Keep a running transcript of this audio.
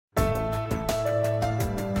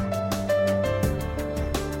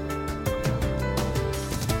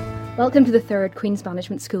Welcome to the third Queen's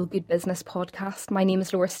Management School Good Business Podcast. My name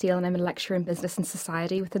is Laura Steele and I'm a lecturer in business and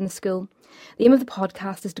society within the school. The aim of the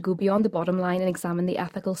podcast is to go beyond the bottom line and examine the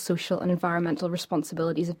ethical, social and environmental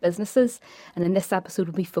responsibilities of businesses. And in this episode,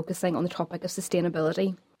 we'll be focusing on the topic of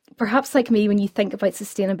sustainability. Perhaps like me, when you think about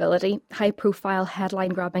sustainability, high-profile,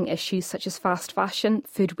 headline-grabbing issues such as fast fashion,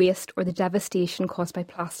 food waste, or the devastation caused by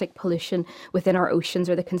plastic pollution within our oceans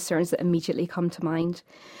are the concerns that immediately come to mind.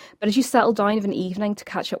 But as you settle down of an evening to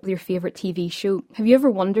catch up with your favourite TV show, have you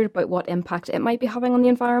ever wondered about what impact it might be having on the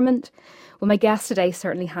environment? Well, my guest today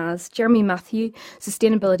certainly has. Jeremy Mathieu,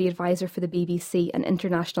 Sustainability Advisor for the BBC and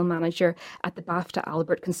International Manager at the BAFTA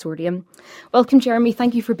Albert Consortium. Welcome, Jeremy.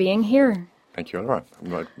 Thank you for being here. Thank you, Laura.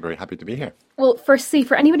 I'm very happy to be here. Well, firstly,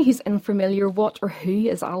 for anybody who's unfamiliar, what or who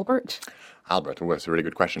is Albert? Albert, well, that's a really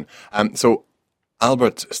good question. So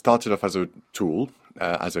Albert started off as a tool,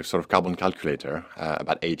 as a sort of carbon calculator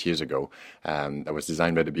about 8 years ago. That was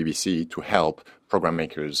designed by the BBC to help program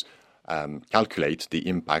makers calculate the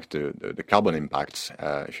impact, the carbon impact,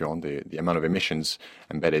 if you want, the amount of emissions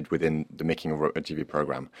embedded within the making of a TV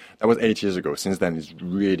program. That was 8 years ago. Since then, it's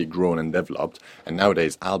really grown and developed. And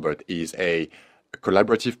nowadays, Albert is a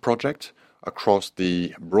collaborative project across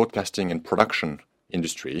the broadcasting and production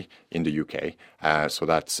industry in the UK. So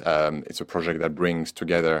that's it's a project that brings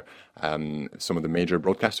together some of the major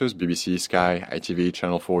broadcasters, BBC, Sky, ITV,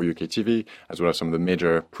 Channel 4, UK TV, as well as some of the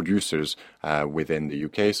major producers within the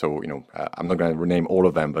UK. So, I'm not going to rename all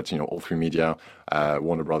of them, but, All Three Media,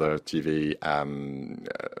 Warner Brother TV, and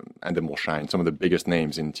then more Shine. Some of the biggest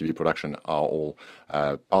names in TV production are all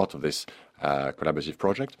part of this collaborative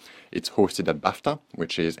project. It's hosted at BAFTA,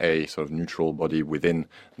 which is a sort of neutral body within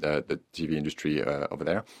the TV industry over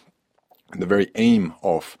there. And the very aim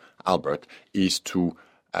of Albert is to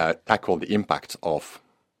tackle the impact of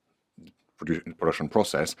the production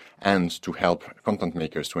process and to help content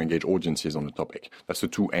makers to engage audiences on the topic. That's the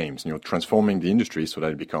two aims, transforming the industry so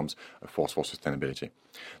that it becomes a force for sustainability.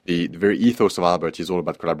 The very ethos of Albert is all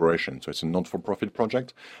about collaboration. So it's a not-for-profit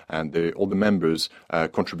project, and all the members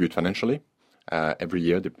contribute financially. Every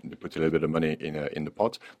year, they put a little bit of money in the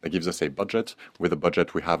pot. That gives us a budget. With a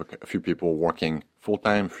budget, we have a few people working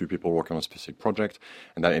full-time, a few people working on a specific project,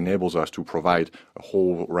 and that enables us to provide a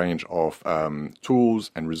whole range of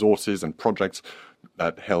tools and resources and projects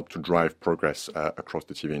that help to drive progress across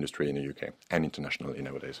the TV industry in the UK and internationally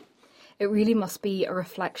nowadays. It really must be a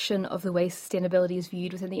reflection of the way sustainability is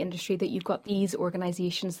viewed within the industry that you've got these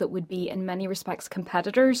organisations that would be in many respects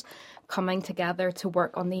competitors coming together to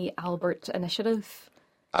work on the Albert initiative.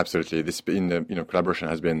 Absolutely. This collaboration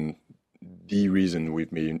has been the reason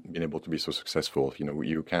we've been able to be so successful.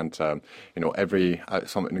 You can't, an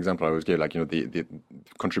example I always give, the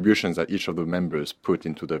contributions that each of the members put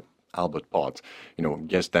into the Albert pot,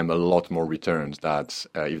 gets them a lot more returns that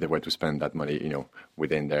if they were to spend that money,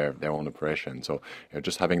 within their own operation. So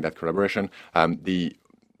just having that collaboration,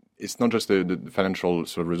 it's not just the financial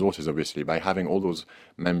sort of resources, obviously. By having all those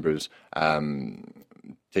members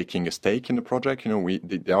taking a stake in the project,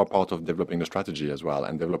 they are part of developing the strategy as well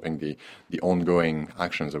and developing the ongoing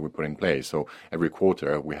actions that we put in place. So every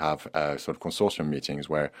quarter we have sort of consortium meetings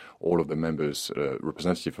where all of the members,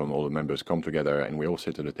 representatives from all the members come together and we all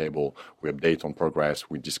sit at the table, we update on progress,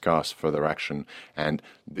 we discuss further action, and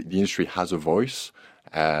the industry has a voice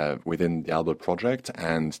within the Albert project,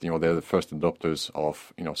 and they're the first adopters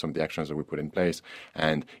of some of the actions that we put in place,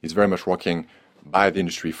 and it's very much working by the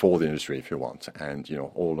industry, for the industry, if you want, and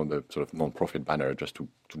all on the sort of non-profit banner just to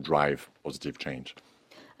drive positive change.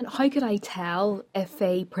 And how could I tell if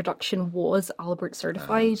a production was Albert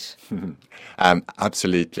certified?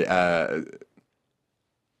 Absolutely. That's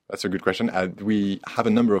a good question. We have a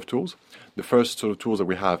number of tools. The first sort of tools that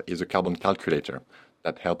we have is a carbon calculator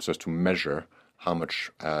that helps us to measure how much,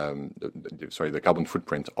 the carbon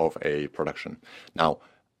footprint of a production. Now,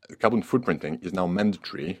 carbon footprinting is now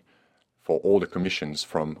mandatory for all the commissions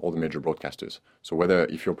from all the major broadcasters. So whether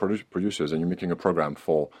if you're producers and you're making a program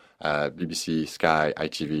for BBC, Sky,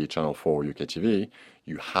 ITV, Channel 4, UK TV,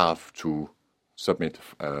 you have to submit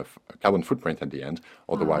a carbon footprint at the end,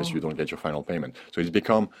 otherwise you don't get your final payment. So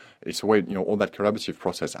it's a way, all that collaborative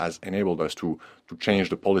process has enabled us to change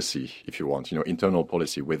the policy, if you want, internal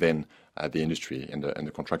policy within the industry and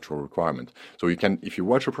the contractual requirement. So you can, if you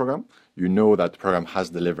watch a program, that the program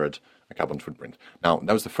has delivered a carbon footprint. Now,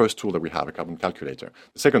 that was the first tool that we have, a carbon calculator.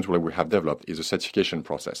 The second tool that we have developed is a certification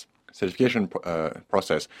process. Certification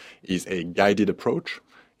process is a guided approach,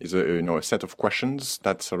 is a set of questions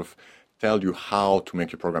that sort of tell you how to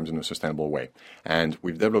make your programs in a sustainable way. And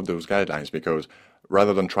we've developed those guidelines because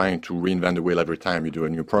rather than trying to reinvent the wheel every time you do a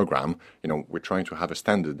new program, we're trying to have a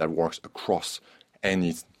standard that works across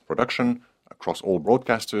any production across all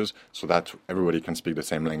broadcasters so that everybody can speak the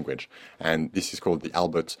same language. And this is called the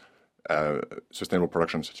Albert Sustainable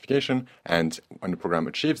Production Certification. And when the program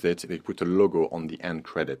achieves it, they put a logo on the end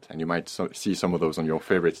credit. And you might see some of those on your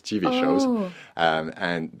favorite TV shows.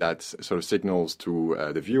 And that sort of signals to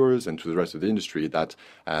the viewers and to the rest of the industry that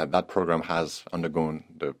that program has undergone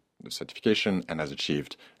the certification and has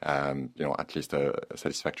achieved, at least a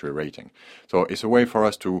satisfactory rating. So it's a way for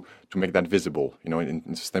us to make that visible. In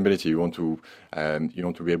sustainability, you want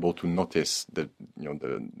to be able to notice the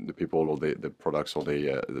people or the products or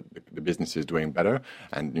the businesses doing better,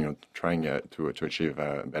 and trying to achieve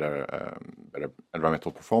better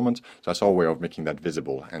environmental performance. So that's our way of making that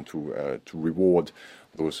visible and to reward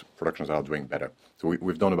those productions that are doing better. So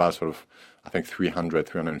we've done about sort of, I think,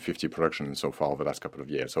 350 productions so far over the last couple of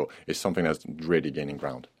years. So it's something that's really gaining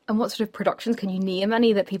ground. And what sort of productions, can you name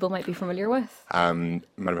any that people might be familiar with? You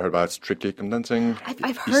might have heard about Strictly Condensing.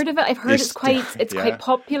 I've heard of it. I've heard it's quite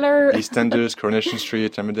popular. EastEnders, Coronation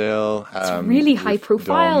Street, Emmerdale. It's really high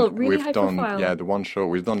profile. Yeah, the one show.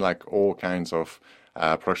 We've done like all kinds of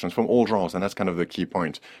productions from all genres, and that's kind of the key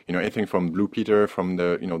point. Anything from Blue Peter, from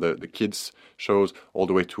the kids shows, all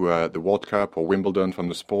the way to the World Cup or Wimbledon from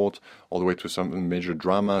the sport, all the way to some major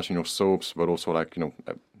dramas, soaps, but also like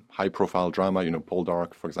high-profile drama, Paul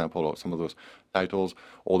Dark, for example, or some of those titles,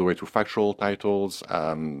 all the way to factual titles,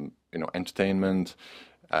 entertainment,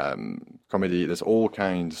 comedy. There's all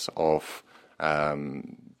kinds of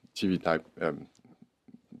TV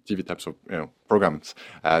types of programs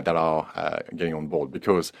that are getting on board,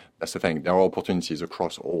 because that's the thing. There are opportunities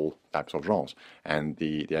across all types of genres, and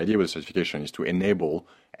the idea with the certification is to enable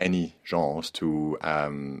any genres to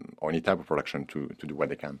or any type of production to do what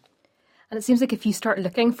they can. And it seems like if you start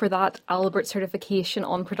looking for that Albert certification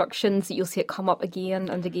on productions, you'll see it come up again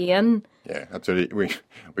and again. Yeah, absolutely.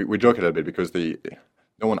 We joke a little bit because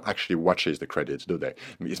no one actually watches the credits, do they?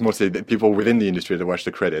 It's mostly the people within the industry that watch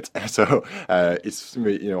the credits. So it's,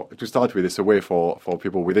 to start with, it's a way for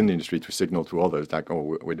people within the industry to signal to others like,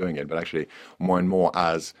 oh, we're doing it. But actually, more and more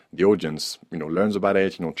as the audience, learns about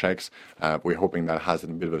it, checks, we're hoping that has a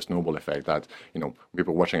bit of a snowball effect that,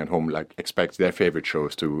 people watching at home like expect their favorite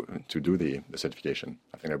shows to do the certification.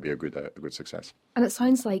 I think that'd be a good success. And it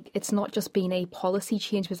sounds like it's not just been a policy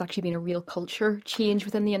change, but it's actually been a real culture change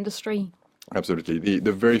within the industry. Absolutely.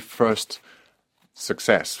 The very first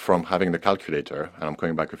success from having the calculator, and I'm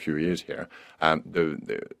going back a few years here,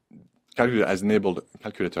 the calculator has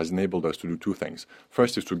enabled us to do two things.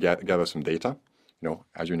 First is to gather some data.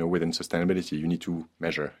 As you know, within sustainability, you need to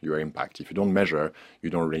measure your impact. If you don't measure, you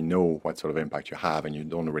don't really know what sort of impact you have, and you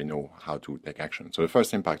don't really know how to take action. So the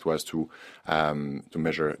first impact was to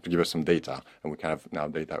measure, to give us some data, and we kind of now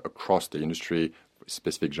data across the industry,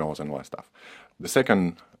 specific genres and all that stuff. The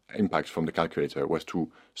second impact from the calculator was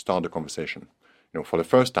to start the conversation. For the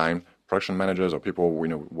first time, production managers or people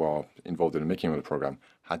who are involved in the making of the program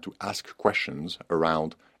had to ask questions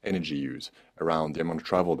around energy use, around the amount of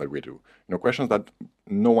travel that we do. Questions that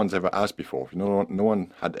no one's ever asked before. No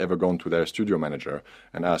one had ever gone to their studio manager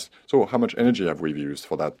and asked, so how much energy have we used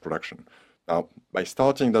for that production? Now, by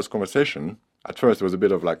starting this conversation, at first it was a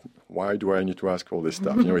bit of like, why do I need to ask all this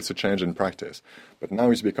stuff? It's a change in practice. But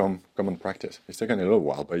now it's become common practice. It's taken a little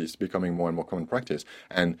while, but it's becoming more and more common practice.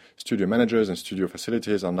 And studio managers and studio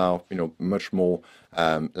facilities are now, much more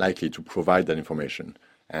likely to provide that information.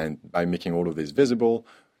 And by making all of this visible,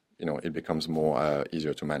 it becomes more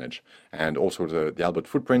easier to manage. And also the Albert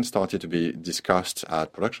footprint started to be discussed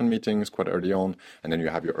at production meetings quite early on. And then you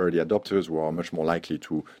have your early adopters who are much more likely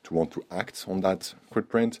to want to act on that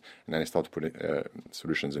footprint. And then they start to put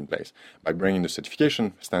solutions in place. By bringing the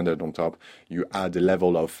certification standard on top, you add a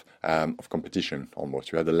level of competition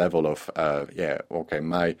almost. You add a level of,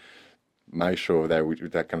 my show there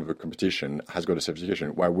with that kind of a competition has got a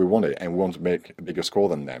certification. Well, we want it, and we want to make a bigger score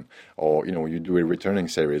than them. Or, you do a returning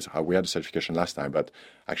series. We had a certification last time, but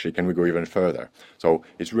actually, can we go even further? So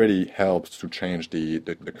it's really helped to change the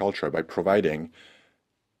culture by providing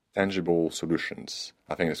tangible solutions.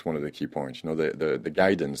 I think that's one of the key points. The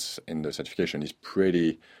guidance in the certification is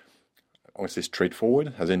pretty, I would say,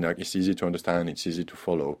 straightforward, as in it's easy to understand, it's easy to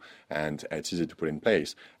follow, and it's easy to put in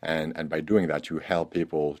place. And by doing that, you help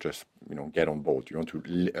people just get on board. You want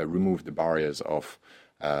to remove the barriers of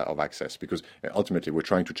access, because ultimately we're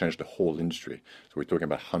trying to change the whole industry. So we're talking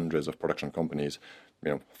about hundreds of production companies,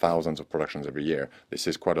 thousands of productions every year. This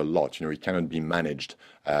is quite a lot. It cannot be managed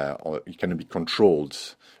or it cannot be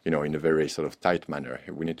controlled, in a very sort of tight manner.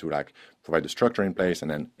 We need to provide the structure in place and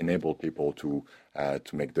then enable people to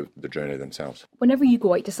make the journey themselves. Whenever you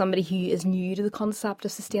go out to somebody who is new to the concept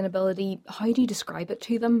of sustainability, how do you describe it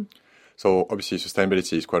to them? So obviously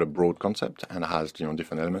sustainability is quite a broad concept and has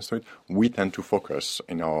different elements to it. We tend to focus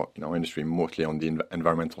in our industry mostly on the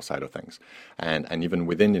environmental side of things, and even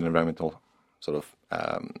within the environmental sort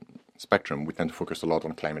of spectrum, we tend to focus a lot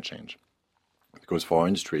on climate change. Because for our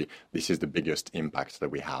industry, this is the biggest impact that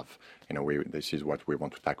we have. This is what we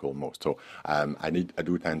want to tackle most. So I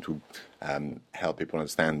do tend to help people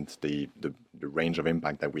understand the range of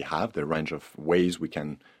impact that we have, the range of ways we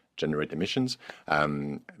can generate emissions.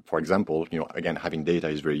 For example, again, having data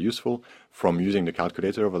is very useful. From using the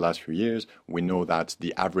calculator over the last few years, we know that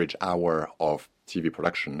the average hour of TV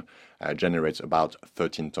production generates about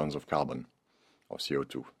 13 tons of carbon or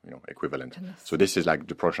CO2, equivalent. Goodness. So this is like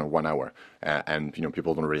the production of 1 hour. And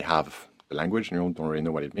people don't really have the language, don't really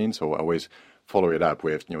know what it means. So I always follow it up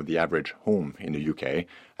with, the average home in the UK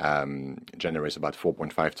generates about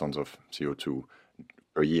 4.5 tons of CO2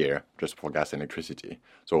 per year just for gas and electricity.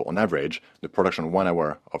 So on average, the production of 1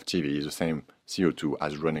 hour of TV is the same CO2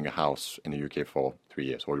 as running a house in the UK for 3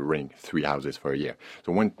 years, or running 3 houses for a year.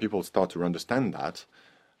 So when people start to understand that,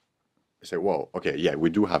 they say, well, okay, yeah,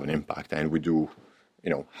 we do have an impact, and we do,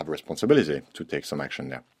 have a responsibility to take some action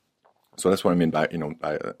there. So that's what I mean by,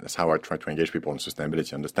 that's how I try to engage people on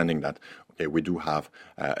sustainability, understanding that, okay, we do have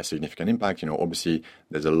a significant impact. Obviously,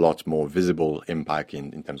 there's a lot more visible impact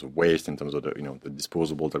in terms of waste, in terms of the, the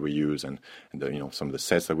disposable that we use, and the, some of the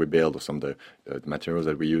sets that we build, or some of the materials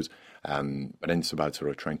that we use. But then it's about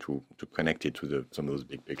sort of trying to connect it to some of those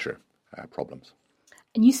big picture problems.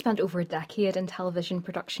 And you spent over a decade in television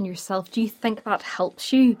production yourself. Do you think that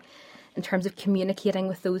helps you in terms of communicating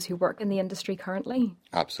with those who work in the industry currently?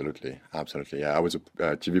 Absolutely. Yeah, I was a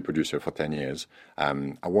TV producer for 10 years.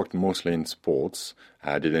 I worked mostly in sports.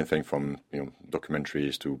 I did anything from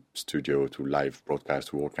documentaries to studio to live broadcast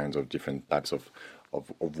to all kinds of different types of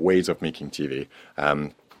ways of making TV.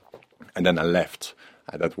 And then I left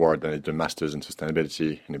that world, and I did a master's in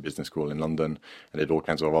sustainability in a business school in London, and did all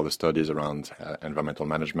kinds of other studies around environmental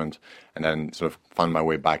management, and then sort of found my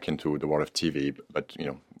way back into the world of TV, but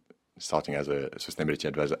starting as a sustainability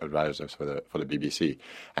advisor for the BBC.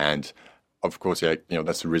 And of course, yeah,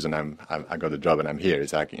 that's the reason I got the job and I'm here.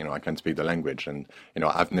 Is like, I can speak the language, and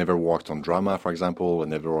I've never worked on drama, for example,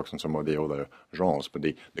 and never worked on some of the other genres, but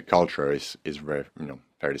the culture is very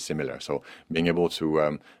fairly similar. So being able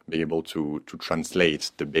to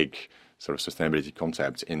translate the big sort of sustainability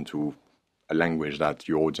concepts into a language that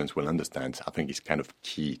your audience will understand, I think is kind of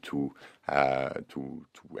key to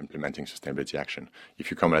implementing sustainability action.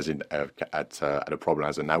 If you come at a problem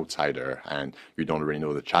as an outsider and you don't really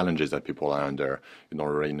know the challenges that people are under, you don't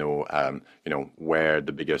really know where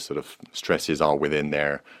the biggest sort of stresses are within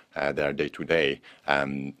their day to day,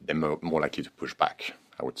 they're more likely to push back,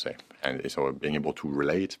 I would say. And so being able to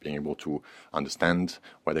relate, being able to understand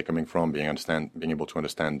where they're coming from, being able to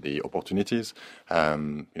understand the opportunities,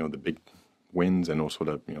 the big wins, and also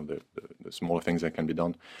the smaller things that can be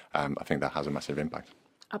done, I think that has a massive impact.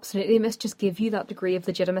 Absolutely. It must just give you that degree of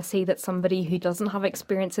legitimacy that somebody who doesn't have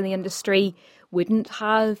experience in the industry wouldn't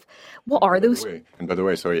have. What are those? And by the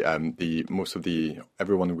way, sorry,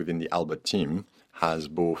 everyone within the Albert team has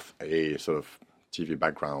both a sort of TV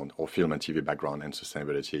background or film and TV background and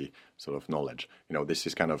sustainability sort of knowledge. This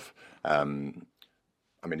is kind of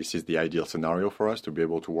this is the ideal scenario for us to be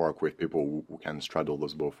able to work with people who can straddle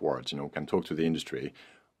those both worlds, can talk to the industry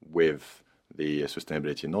with the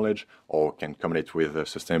sustainability knowledge, or can combine with a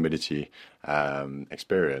sustainability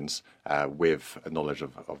experience with a knowledge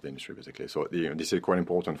of the industry, basically. So this is quite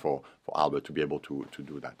important for Albert to be able to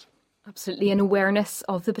do that. Absolutely, an awareness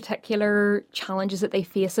of the particular challenges that they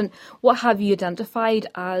face. And what have you identified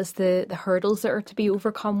as the hurdles that are to be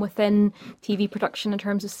overcome within TV production in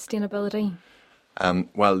terms of sustainability?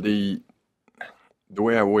 Well, the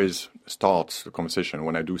way I always start the conversation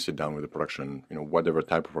when I do sit down with the production, whatever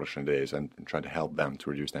type of production it is, and try to help them to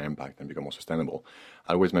reduce their impact and become more sustainable,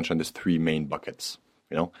 I always mention these three main buckets,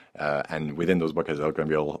 and within those buckets there are going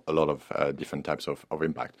to be a lot of different types of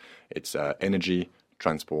impact. It's energy,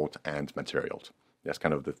 transport, and materials. That's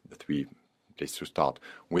kind of the three places to start.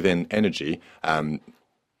 Within energy,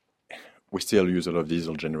 we still use a lot of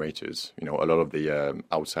diesel generators. A lot of the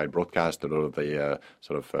outside broadcast, a lot of the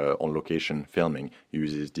on-location filming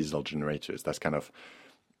uses diesel generators. That's kind of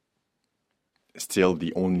still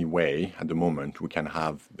the only way at the moment we can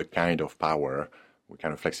have the kind of power, the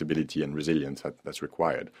kind of flexibility and resilience that's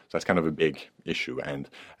required. So that's kind of a big issue, and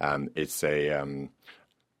it's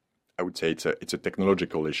I would say it's a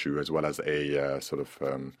technological issue as well as a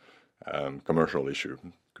commercial issue,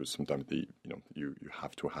 because sometimes you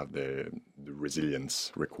have to have the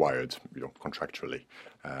resilience required, contractually,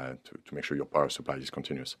 to make sure your power supply is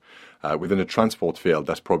continuous. Within the transport field,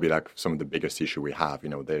 that's probably like some of the biggest issue we have.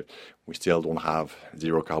 We still don't have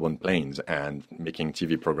zero carbon planes, and making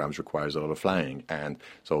TV programs requires a lot of flying, and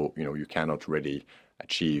so you cannot really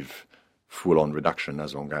achieve full-on reduction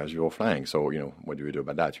as long as you're flying. So, what do we do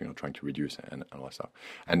about that? Trying to reduce and all that stuff.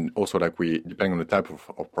 And also, like, depending on the type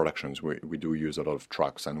of productions, we do use a lot of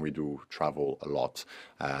trucks, and we do travel a lot.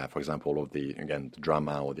 For example, all of the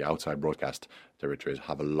drama or the outside broadcast territories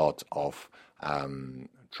have a lot of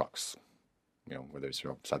trucks. Whether it's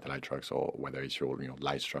your satellite trucks or whether it's your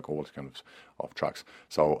light truck, all kinds of trucks.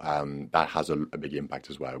 So that has a big impact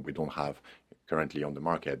as well. We don't have currently on the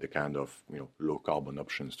market the kind of low carbon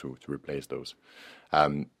options to replace those.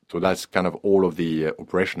 So that's kind of all of the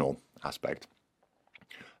operational aspect.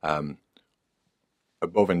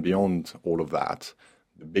 Above and beyond all of that,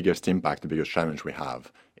 the biggest impact, the biggest challenge we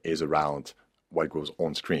have is around what goes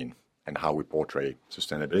on screen and how we portray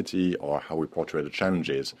sustainability, or how we portray the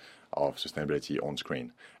challenges of sustainability on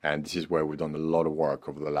screen. And this is where we've done a lot of work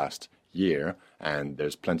over the last year, and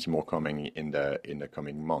there's plenty more coming in the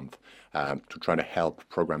coming month, to try to help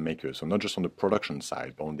program makers. So not just on the production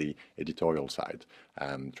side, but on the editorial side,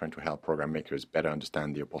 trying to help program makers better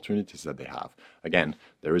understand the opportunities that they have. Again,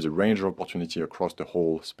 there is a range of opportunity across the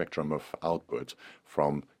whole spectrum of output,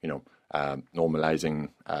 from normalizing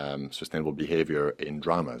sustainable behavior in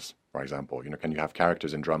dramas, for example. Can you have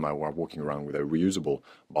characters in drama who are walking around with a reusable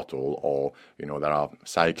bottle, or that are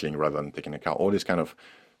cycling rather than taking a car? All these kind of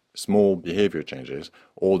small behavior changes,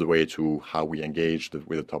 all the way to how we engage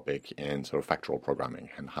with the topic in sort of factual programming,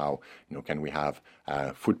 and how can we have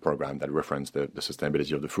a food program that reference the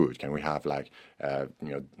sustainability of the food? Can we have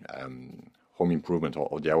home improvement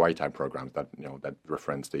or DIY type programs that that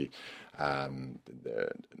reference the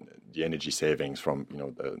energy savings from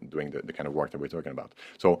doing the kind of work that we're talking about?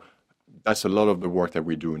 So that's a lot of the work that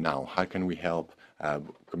we do now. How can we help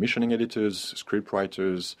commissioning editors, script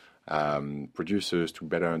writers, producers to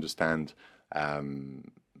better understand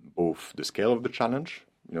both the scale of the challenge,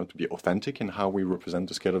 to be authentic in how we represent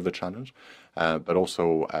the scale of the challenge, but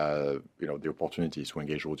also, the opportunities to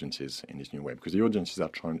engage audiences in this new way, because the audiences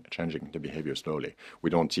are changing the behavior slowly. We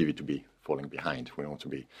don't want TV to be falling behind. We want to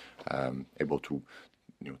be able to,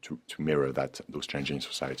 to mirror those changes in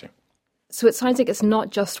society. So it sounds like it's not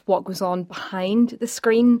just what goes on behind the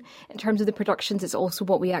screen in terms of the productions, it's also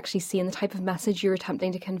what we actually see in the type of message you're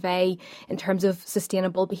attempting to convey in terms of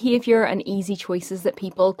sustainable behaviour and easy choices that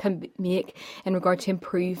people can make in regard to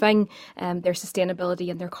improving their sustainability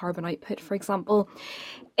and their carbon output, for example.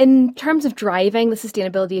 In terms of driving the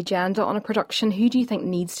sustainability agenda on a production, who do you think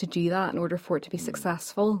needs to do that in order for it to be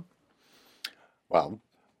successful? Well,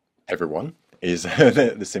 everyone is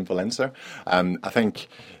the simple answer. I think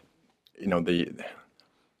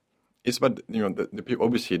it's about the people.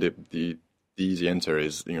 Obviously, the easy answer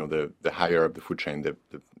is the higher up the food chain,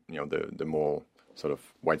 the more sort of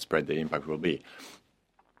widespread the impact will be.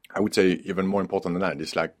 I would say even more important than that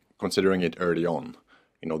is like considering it early on.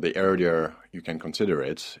 The earlier you can consider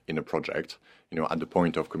it in a project, at the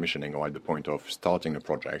point of commissioning or at the point of starting a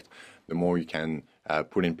project, the more you can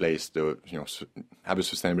put in place have a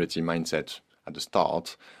sustainability mindset at the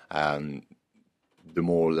start. The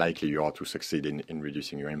more likely you are to succeed in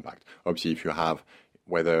reducing your impact. Obviously, if you have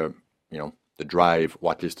whether the drive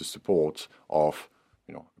or at least the support of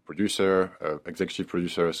a producer, executive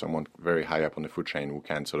producer, someone very high up on the food chain who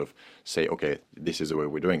can sort of say, okay, this is the way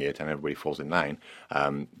we're doing it, and everybody falls in line,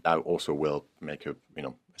 that also will make a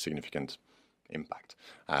significant impact.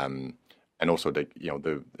 And also the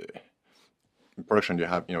production you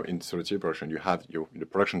have, in sort of TV production, you have the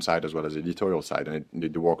production side as well as the editorial side, and they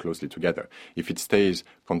work closely together. If it stays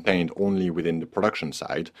contained only within the production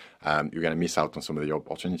side, you're going to miss out on some of the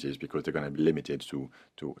opportunities because they're going to be limited to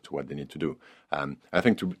what they need to do. I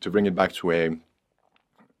think to bring it back to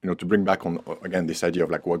to bring back on, again, this idea of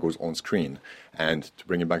like what goes on screen, and to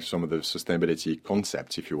bring it back to some of the sustainability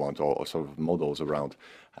concepts, if you want, or sort of models around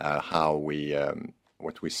how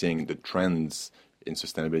what we're seeing, the trends in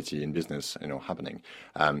sustainability in business, happening.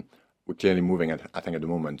 We're clearly moving, I think, at the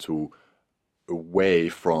moment away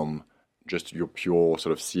from just your pure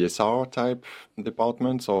sort of CSR type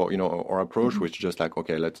departments or approach, which is just like,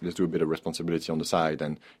 okay, let's do a bit of responsibility on the side,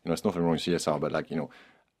 and it's nothing wrong with CSR, but like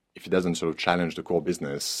if it doesn't sort of challenge the core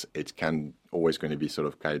business, it can always going to be sort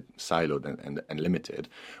of kind of siloed and limited.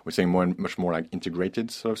 We're seeing much more like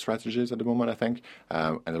integrated sort of strategies at the moment, I think,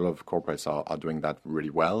 and a lot of corporates are doing that really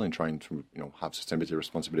well in trying to have sustainability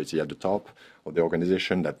responsibility at the top of the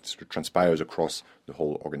organization that sort of transpires across the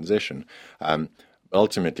whole organization. But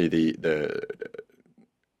ultimately,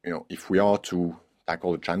 if we are to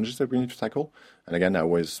tackle the challenges that we need to tackle, and again, I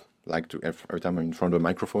always like to, every time I'm in front of a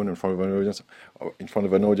microphone, in front of an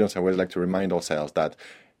audience, I always like to remind ourselves that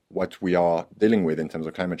what we are dealing with in terms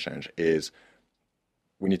of climate change is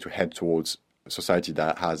we need to head towards a society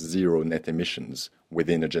that has zero net emissions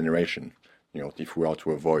within a generation, if we are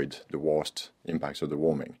to avoid the worst impacts of the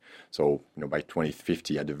warming. So, by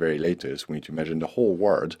 2050 at the very latest, we need to imagine the whole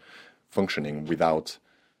world functioning without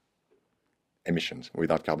emissions,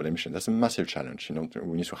 without carbon emissions. That's a massive challenge.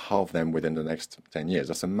 We need to halve them within the next 10 years.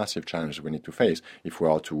 That's a massive challenge we need to face if we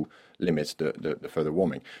are to limit the further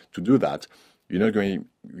warming. To do that, you're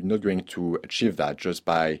not going to achieve that just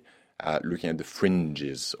by looking at the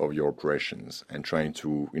fringes of your operations and trying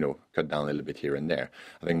to cut down a little bit here and there.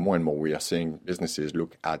 I think more and more we are seeing businesses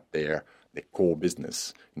look at their core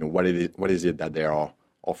business. What is it that they are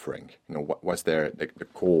offering? What's the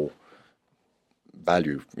core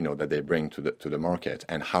value that they bring to the market,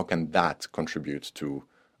 and how can that contribute to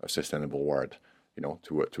a sustainable world,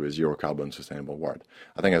 to a zero carbon sustainable world.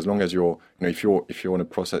 I think as long as you're if you're in a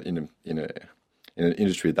process in an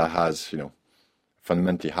industry that has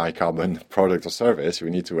fundamentally high carbon product or service, you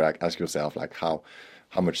need to ask yourself how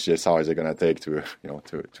much CSR is it going to take to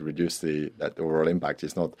to reduce that overall impact.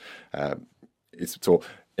 It's not so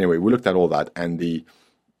anyway, we looked at all that, and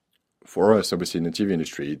for us, obviously, in the TV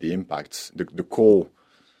industry, the impacts, the core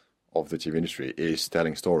of the TV industry is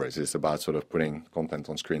telling stories. It's about sort of putting content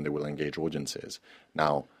on screen that will engage audiences.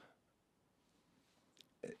 Now,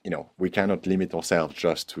 we cannot limit ourselves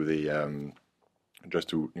just to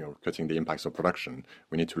cutting the impacts of production.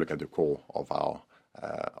 We need to look at the core of our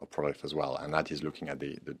product as well, and that is looking at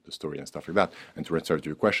the story and stuff like that. And to answer to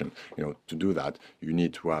your question, to do that, you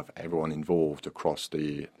need to have everyone involved across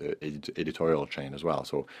the editorial chain as well.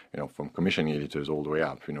 So from commissioning editors all the way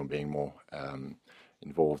up, being more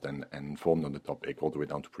involved and informed on the topic, all the way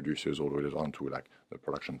down to producers, all the way down to the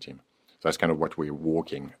production team. So that's kind of what we're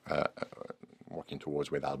working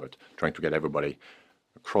towards with Albert, trying to get everybody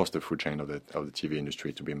across the food chain of the TV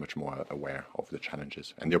industry to be much more aware of the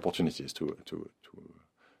challenges and the opportunities to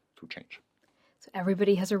change. So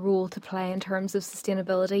everybody has a role to play in terms of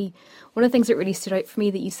sustainability. One of the things that really stood out for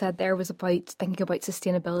me that you said there was about thinking about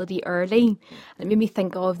sustainability early. And it made me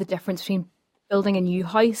think of the difference between building a new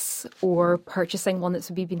house or purchasing one that's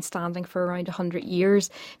maybe been standing for around 100 years.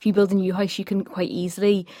 If you build a new house, you can quite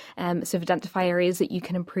easily sort of identify areas that you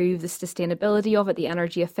can improve the sustainability of it, the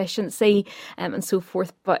energy efficiency, and so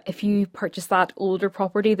forth. But if you purchase that older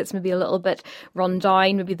property that's maybe a little bit run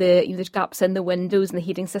down, maybe there's gaps in the windows and the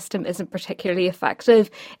heating system isn't particularly effective,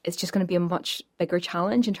 it's just going to be a much bigger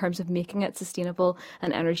challenge in terms of making it sustainable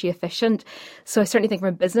and energy efficient. So I certainly think from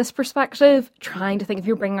a business perspective, trying to think if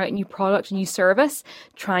you're bringing out a new product, a new service,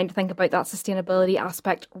 trying to think about that sustainability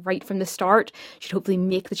aspect right from the start should hopefully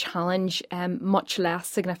make the challenge much less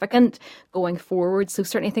significant going forward. So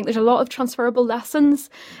certainly I think there's a lot of transferable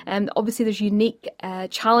lessons. Obviously there's unique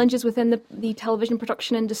challenges within the television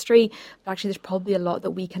production industry, but actually there's probably a lot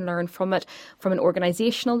that we can learn from it from an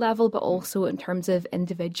organisational level, but also in terms of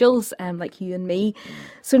individuals like you and me.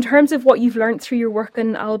 So in terms of what you've learned through your work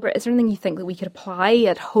in Albert, is there anything you think that we could apply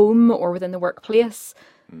at home or within the workplace?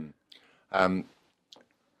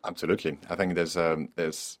 Absolutely. I think there's a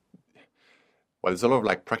lot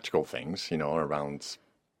of practical things, around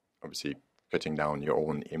obviously cutting down your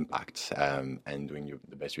own impact and doing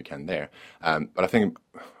the best you can there. But I think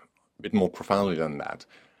a bit more profoundly than that,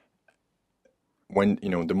 when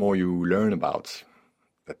the more you learn about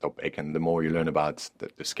the topic and the more you learn about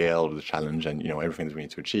the scale of the challenge and everything that we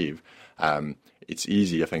need to achieve, it's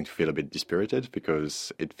easy, I think, to feel a bit dispirited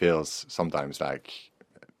because it feels sometimes like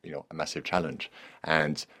a massive challenge,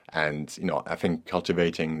 and I think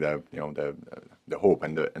cultivating the hope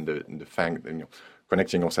and the fact,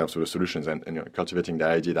 connecting ourselves to the solutions and cultivating the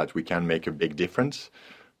idea that we can make a big difference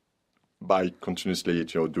by continuously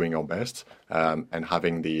doing our best and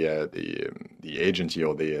having the agency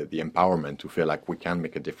or the empowerment to feel like we can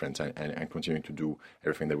make a difference and continue to do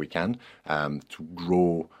everything that we can to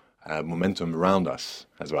grow momentum around us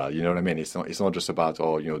as well. You know what I mean? It's not just about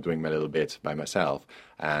doing my little bit by myself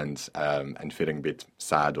and feeling a bit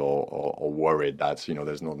sad or worried that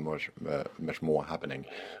there's not much more happening.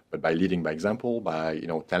 But by leading by example, by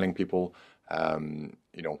telling people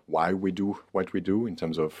why we do what we do in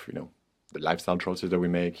terms of the lifestyle choices that we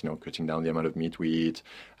make, cutting down the amount of meat we eat,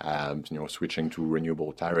 switching to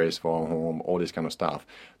renewable tires for our home, all this kind of stuff,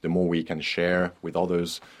 the more we can share with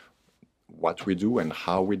others what we do and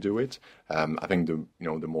how we do it, I think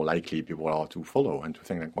the more likely people are to follow and to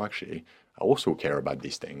think like, well, actually, I also care about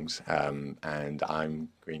these things, and I'm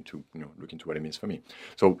going to look into what it means for me.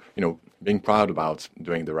 So being proud about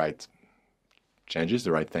doing the right changes,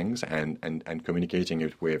 the right things, and communicating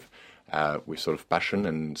it with sort of passion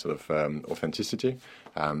and sort of authenticity,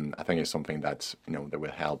 I think is something that that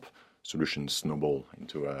will help solutions snowball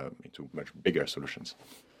into much bigger solutions.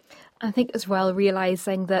 I think as well,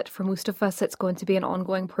 realising that for most of us, it's going to be an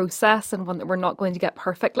ongoing process and one that we're not going to get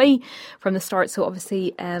perfectly from the start. So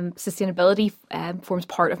obviously, sustainability forms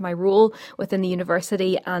part of my role within the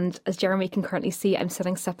university. And as Jeremy can currently see, I'm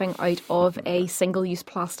sipping out of a single-use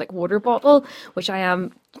plastic water bottle, which I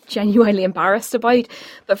am genuinely embarrassed about.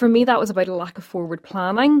 But for me, that was about a lack of forward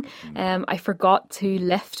planning. I forgot to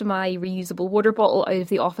lift my reusable water bottle out of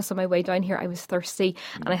the office on my way down here. I was thirsty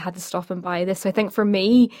and I had to stop and buy this. So I think for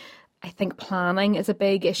me, planning is a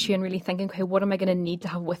big issue and really thinking, okay, what am I going to need to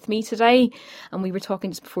have with me today? And we were talking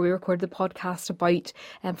just before we recorded the podcast about,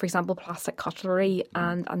 for example, plastic cutlery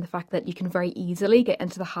and the fact that you can very easily get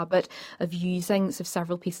into the habit of using sort of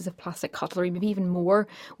several pieces of plastic cutlery, maybe even more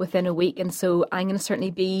within a week. And so I'm going to certainly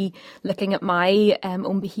be looking at my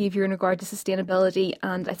own behaviour in regard to sustainability.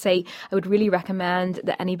 And I'd say I would really recommend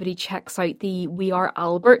that anybody checks out the We Are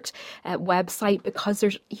Albert website, because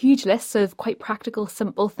there's huge lists of quite practical,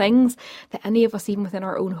 simple things that any of us, even within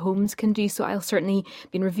our own homes, can do. So I'll certainly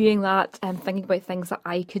be reviewing that and thinking about things that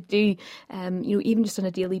I could do, even just on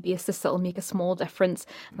a daily basis that will make a small difference.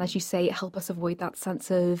 And as you say, help us avoid that sense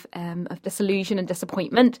of disillusion and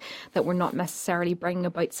disappointment that we're not necessarily bringing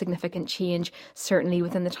about significant change, certainly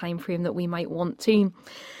within the time frame that we might want to.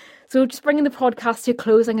 So just bringing the podcast to a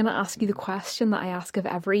close, I'm going to ask you the question that I ask of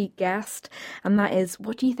every guest, and that is,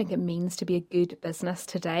 what do you think it means to be a good business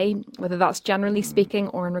today, whether that's generally speaking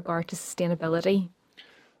or in regard to sustainability?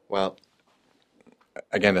 Well,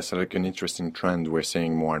 again, that's like an interesting trend we're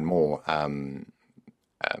seeing more and more in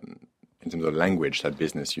terms of language that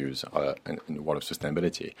business use in the world of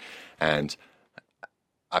sustainability. And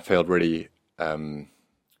I felt really...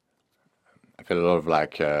 I feel a lot of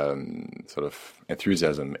sort of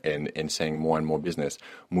enthusiasm in saying more and more business,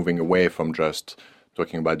 moving away from just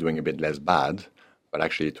talking about doing a bit less bad, but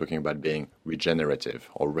actually talking about being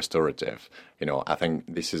regenerative or restorative. I think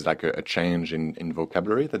this is like a change in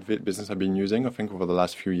vocabulary that business have been using, I think, over the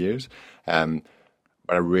last few years. But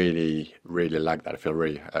I really, really like that. I feel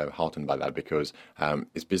really heartened by that, because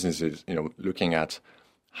it's businesses, looking at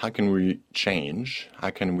how can we change,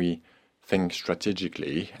 how can we think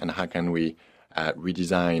strategically, and how can we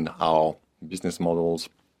redesign our business models,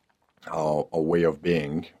 our way of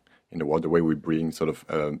being in the world, the way we bring sort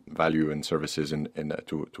of value and services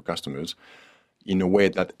to customers in a way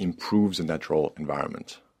that improves the natural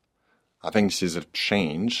environment. I think this is a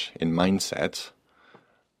change in mindset,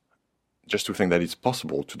 just to think that it's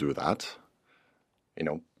possible to do that,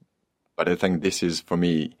 But I think this is, for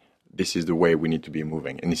me, this is the way we need to be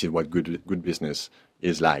moving, and this is what good business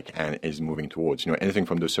is like and is moving towards. Anything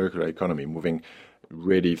from the circular economy, moving,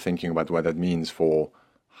 really thinking about what that means for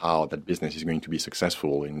how that business is going to be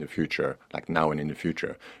successful in the future, like now and in the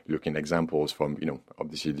future. Looking at examples from,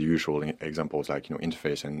 obviously the usual examples like,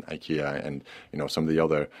 Interface and IKEA and, some of the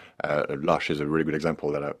other, Lush is a really good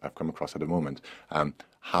example that I've come across at the moment.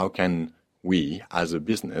 How can we, as a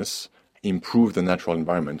business, improve the natural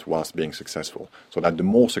environment whilst being successful, so that the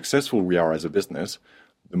more successful we are as a business,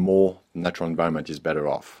 the more natural environment is better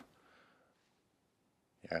off.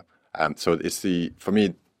 Yeah. So for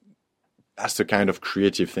me, that's the kind of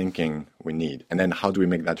creative thinking we need. And then how do we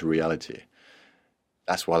make that a reality?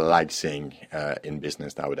 That's what I like seeing in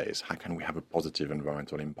business nowadays. How can we have a positive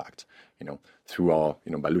environmental impact? Through our,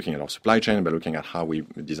 by looking at our supply chain, by looking at how we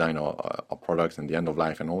design our products and the end of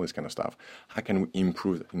life and all this kind of stuff. How can we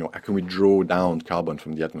improve? How can we draw down carbon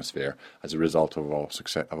from the atmosphere as a result of our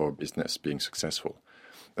success, of our business being successful?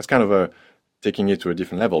 That's kind of taking it to a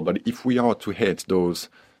different level. But if we are to hit those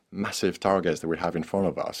massive targets that we have in front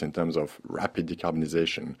of us in terms of rapid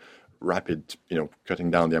decarbonization, rapid,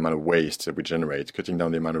 cutting down the amount of waste that we generate, cutting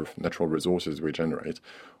down the amount of natural resources we generate,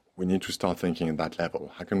 we need to start thinking at that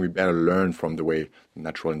level. How can we better learn from the way the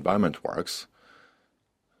natural environment works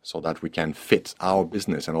so that we can fit our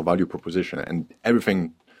business and our value proposition and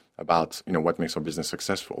everything about, what makes our business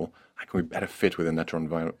successful? How can we better fit with the natural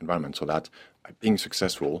environment so that by being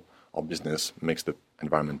successful, our business makes the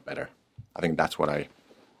environment better? I think that's what I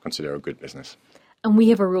consider a good business. And we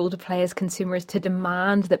have a role to play as consumers to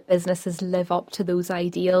demand that businesses live up to those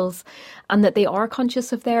ideals and that they are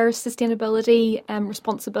conscious of their sustainability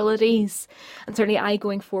responsibilities. And certainly I,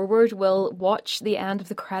 going forward, will watch the end of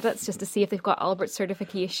the credits just to see if they've got Albert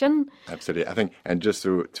certification. Absolutely. I think, and just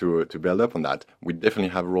to build up on that, we definitely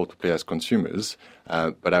have a role to play as consumers.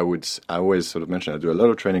 But I always sort of mention, I do a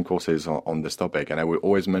lot of training courses on this topic, and I will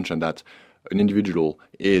always mention that an individual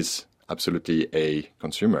is absolutely a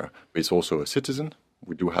consumer, but it's also a citizen.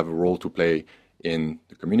 We do have a role to play in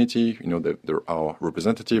the community. You know, our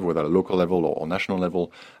representative, whether at a local level or national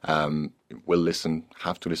level, have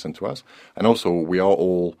to listen to us. And also, we are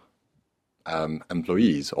all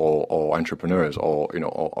employees or entrepreneurs or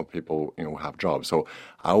people who have jobs. So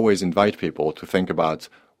I always invite people to think about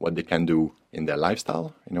what they can do in their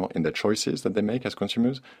lifestyle, in the choices that they make as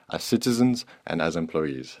consumers, as citizens, and as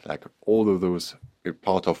employees. Like all of those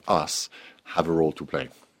part of us have a role to play.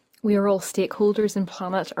 We are all stakeholders in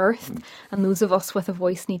planet Earth, and those of us with a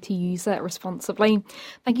voice need to use it responsibly.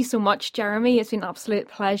 Thank you so much, Jeremy. It's been an absolute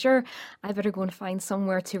pleasure. I better go and find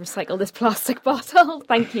somewhere to recycle this plastic bottle.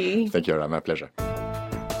 Thank you. Thank you, my pleasure.